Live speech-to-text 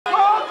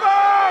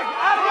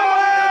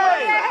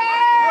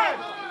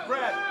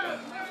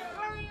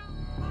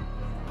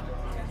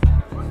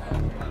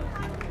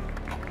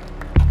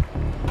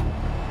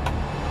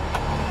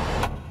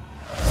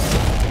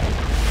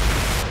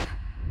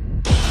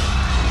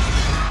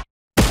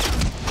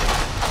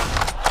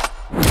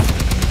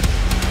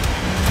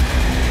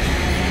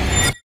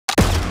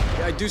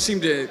do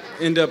seem to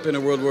end up in a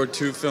World War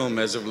II film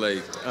as of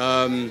late.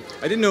 I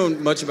didn't know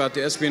much about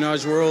the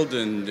espionage world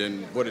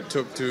and what it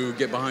took to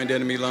get behind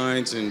enemy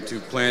lines and to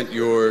plant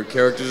your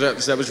characters.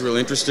 That was real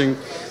interesting.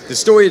 The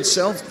story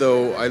itself,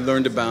 though, I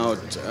learned about.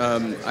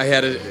 I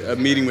had a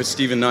meeting with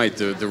Stephen Knight,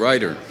 the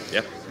writer.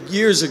 Yep.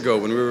 Years ago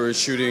when we were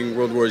shooting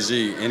World War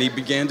Z, and he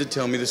began to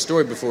tell me the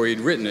story before he'd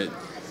written it,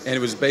 and it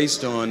was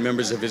based on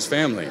members of his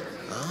family.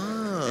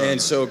 Ah. And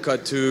so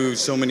cut to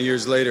so many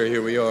years later,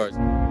 here we are.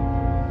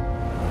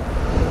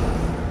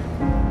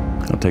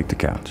 I'll take the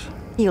couch.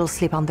 You'll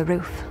sleep on the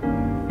roof.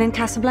 In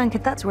Casablanca,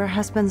 that's where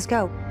husbands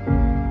go.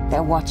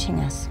 They're watching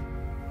us.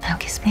 Now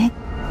kiss me.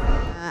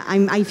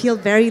 I feel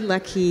very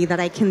lucky that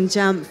I can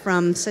jump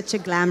from such a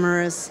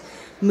glamorous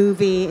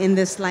movie in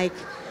this like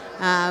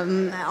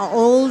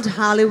old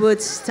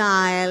Hollywood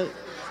style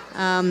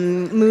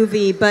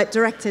movie, but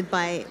directed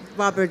by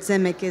Robert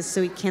Zemeckis,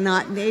 so it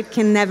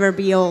can never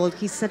be old.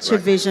 He's such a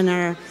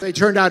visionary. They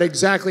turned out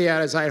exactly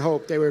as I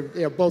hoped. They were,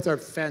 both are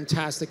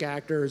fantastic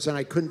actors, and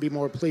I couldn't be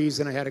more pleased,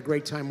 and I had a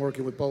great time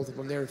working with both of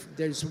them. They're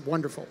just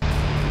wonderful.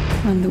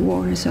 When the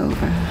war is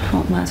over, it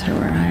won't matter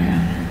where I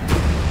am.